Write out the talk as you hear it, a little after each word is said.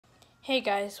Hey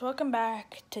guys, welcome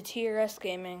back to TRS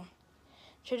Gaming.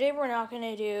 Today we're not going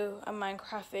to do a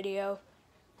Minecraft video.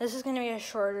 This is going to be a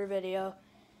shorter video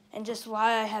and just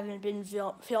why I haven't been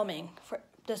filming for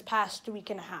this past week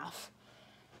and a half.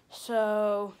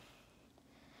 So,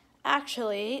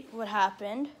 actually, what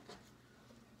happened,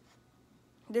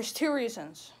 there's two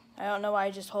reasons. I don't know why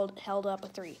I just held up a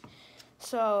three.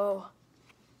 So,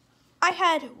 I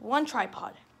had one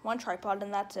tripod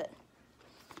and that's it.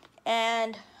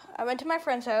 And I went to my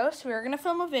friend's house. We were going to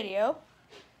film a video,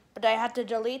 but I had to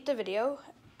delete the video,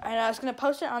 and I was going to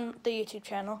post it on the YouTube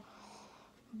channel,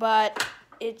 but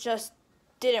it just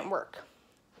didn't work.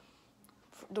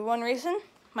 The one reason,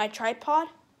 my tripod,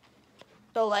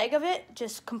 the leg of it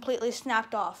just completely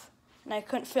snapped off, and I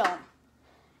couldn't film.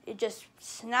 It just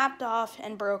snapped off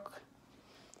and broke.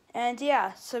 And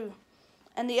yeah,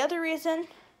 and the other reason,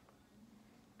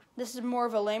 this is more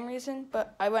of a lame reason,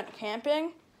 but I went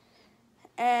camping,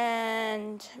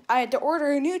 and I had to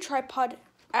order a new tripod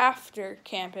after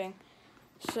camping.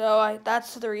 So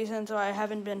that's the reason why I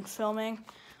haven't been filming.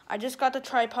 I just got the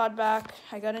tripod back.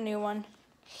 I got a new one.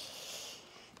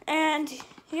 And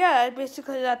yeah,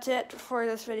 basically that's it for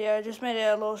this video. I just made it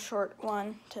a little short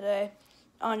one today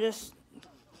on just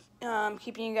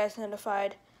keeping you guys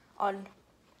notified on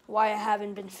why I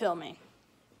haven't been filming.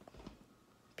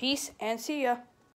 Peace and see ya.